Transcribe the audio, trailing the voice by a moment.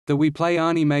The WePlay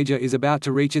AniMajor is about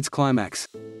to reach its climax.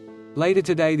 Later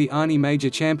today the AniMajor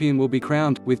champion will be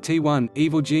crowned, with T1,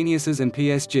 Evil Geniuses and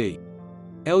PSG.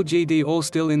 LGD all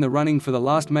still in the running for the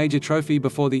last major trophy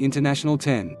before the International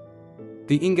 10.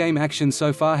 The in-game action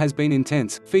so far has been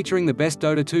intense, featuring the best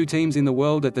Dota 2 teams in the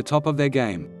world at the top of their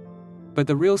game. But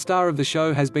the real star of the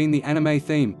show has been the anime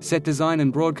theme, set design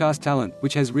and broadcast talent,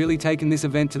 which has really taken this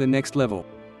event to the next level.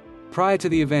 Prior to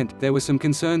the event, there were some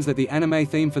concerns that the anime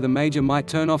theme for the major might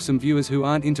turn off some viewers who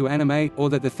aren't into anime, or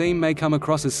that the theme may come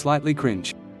across as slightly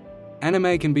cringe.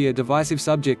 Anime can be a divisive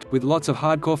subject, with lots of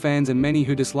hardcore fans and many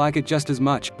who dislike it just as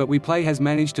much, but WePlay has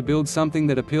managed to build something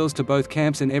that appeals to both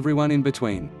camps and everyone in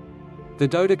between. The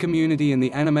Dota community and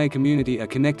the anime community are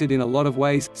connected in a lot of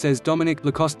ways, says Dominik,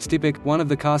 Lacoste Stipić, one of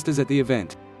the casters at the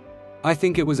event. I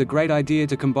think it was a great idea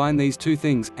to combine these two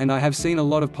things, and I have seen a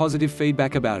lot of positive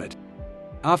feedback about it.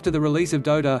 After the release of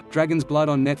Dota, Dragon's Blood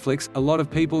on Netflix, a lot of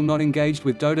people not engaged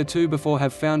with Dota 2 before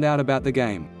have found out about the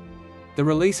game. The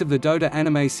release of the Dota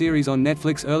anime series on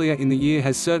Netflix earlier in the year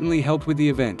has certainly helped with the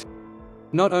event.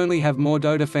 Not only have more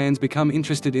Dota fans become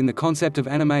interested in the concept of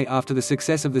anime after the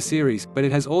success of the series, but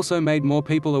it has also made more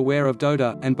people aware of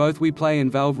Dota, and both WePlay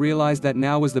and Valve realized that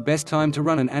now was the best time to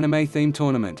run an anime-themed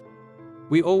tournament.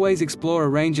 We always explore a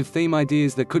range of theme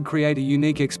ideas that could create a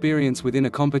unique experience within a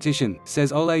competition,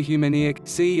 says Oleh Humeniuk,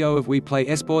 CEO of WePlay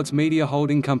Esports media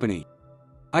holding company.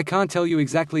 I can't tell you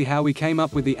exactly how we came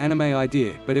up with the anime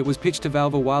idea, but it was pitched to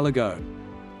Valve a while ago.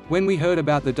 When we heard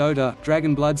about the Dota,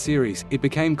 Dragon Blood series, it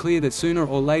became clear that sooner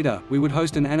or later, we would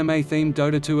host an anime-themed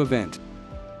Dota 2 event.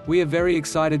 We are very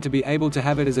excited to be able to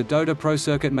have it as a Dota Pro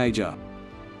Circuit Major.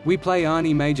 WePlay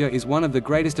AniMajor is one of the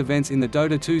greatest events in the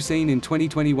Dota 2 scene in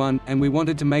 2021, and we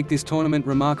wanted to make this tournament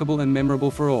remarkable and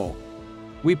memorable for all.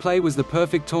 WePlay was the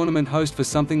perfect tournament host for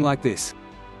something like this.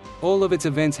 All of its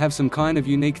events have some kind of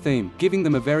unique theme, giving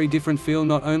them a very different feel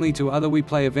not only to other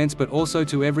WePlay events but also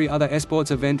to every other esports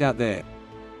event out there.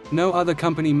 No other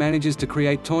company manages to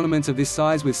create tournaments of this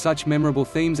size with such memorable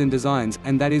themes and designs,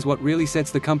 and that is what really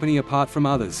sets the company apart from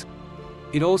others.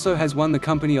 It also has won the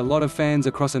company a lot of fans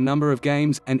across a number of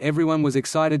games, and everyone was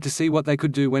excited to see what they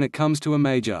could do when it comes to a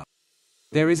major.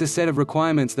 There is a set of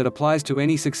requirements that applies to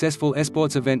any successful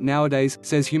esports event nowadays,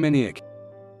 says Humeniuk.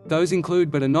 Those include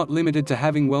but are not limited to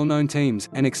having well-known teams,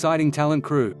 an exciting talent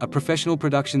crew, a professional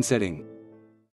production setting,